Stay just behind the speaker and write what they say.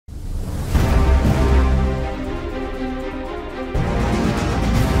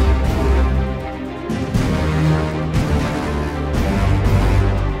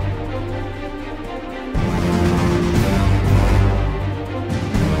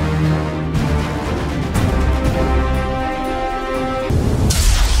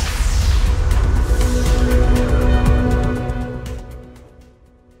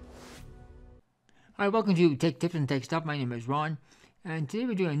Hi, welcome to Tech Tips and Tech Stuff. My name is Ron, and today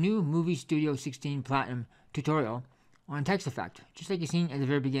we're doing a new Movie Studio 16 Platinum tutorial on text effect, just like you've seen at the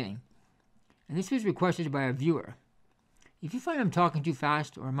very beginning. And this was requested by a viewer. If you find I'm talking too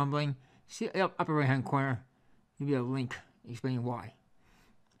fast or mumbling, see the upper right hand corner, there'll be a link explaining why.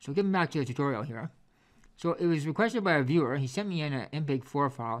 So getting back to the tutorial here. So it was requested by a viewer. He sent me in an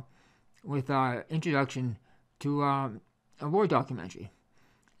MPEG-4 file with an introduction to a war documentary.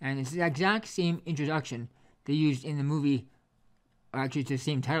 And it's the exact same introduction they used in the movie, actually it's the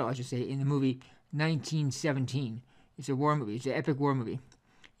same title, I should say, in the movie 1917. It's a war movie. It's an epic war movie.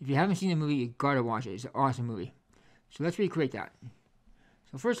 If you haven't seen the movie, you gotta watch it. It's an awesome movie. So let's recreate that.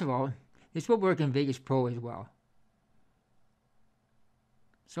 So first of all, this will work in Vegas Pro as well.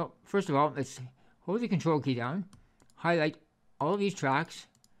 So first of all, let's hold the control key down, highlight all of these tracks,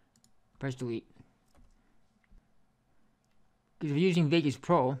 press delete. Because if you're using Vegas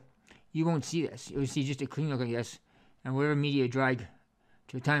Pro, you won't see this. You'll see just a clean look like this, and whatever media drag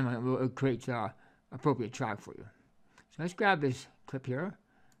to the timeline will create the appropriate track for you. So let's grab this clip here.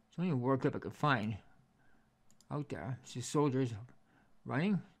 It's only a war clip I could find out there. It's just soldiers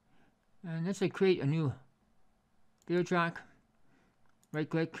running. And let's create a new video track. Right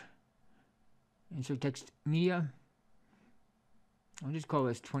click, insert text media. I'll just call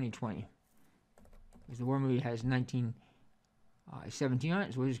this 2020. Because the war movie has 1917 on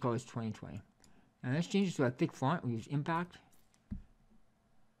it, so we'll just call this 2020. And let's change it to a thick font. We use impact.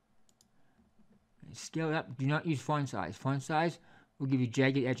 And scale it up. Do not use font size. Font size will give you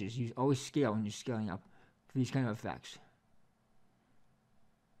jagged edges. Use always scale when you're scaling up for these kind of effects.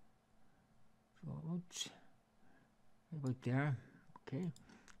 So oops, right about there. Okay,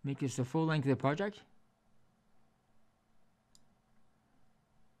 make this the full length of the project.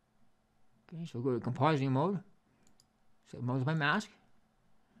 Okay, so go to compositing mode. Set mode my mask.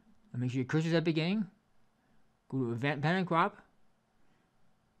 And make sure your cursor's at the beginning. Go to event pan and crop.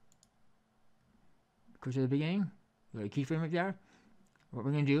 Cursor at the beginning. Go to keyframe right there. What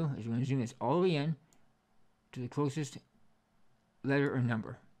we're going to do is we're going to zoom this all the way in to the closest letter or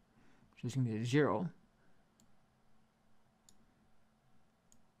number. So it's going to be a 0.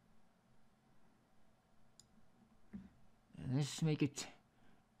 And let's make it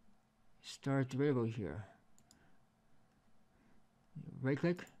start right about here. Right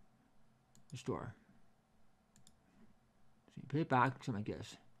click, restore. So you put it back, something like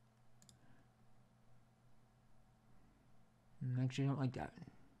this. And actually, I don't like that.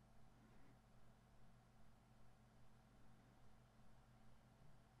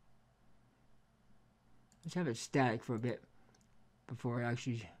 Let's have it static for a bit before it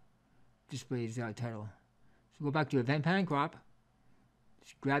actually displays the title. So go back to event pan and crop.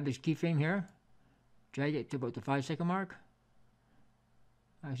 Just grab this keyframe here, drag it to about the 5-second mark.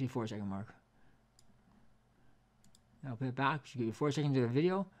 Actually, 4-second mark. Now put it back. So give you 4 seconds of the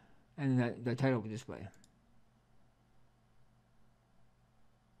video, and then the title will display.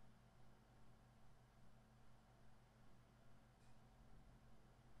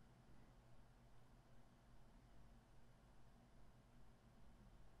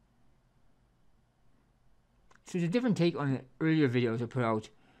 So it's a different take on the earlier videos I put out,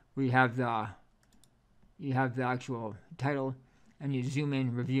 where you have the actual title, and you zoom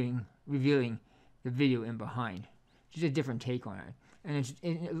in, revealing the video in behind. Just a different take on it. And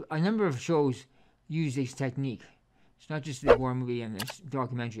a number of shows use this technique. It's not just the war movie and this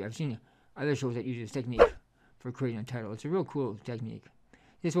documentary. I've seen other shows that use this technique for creating a title. It's a real cool technique.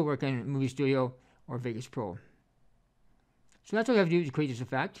 This will work in Movie Studio or Vegas Pro. So that's all you have to do to create this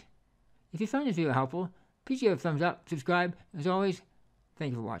effect. If you found this video helpful, please give it a thumbs up, subscribe, and as always,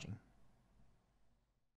 thank you for watching.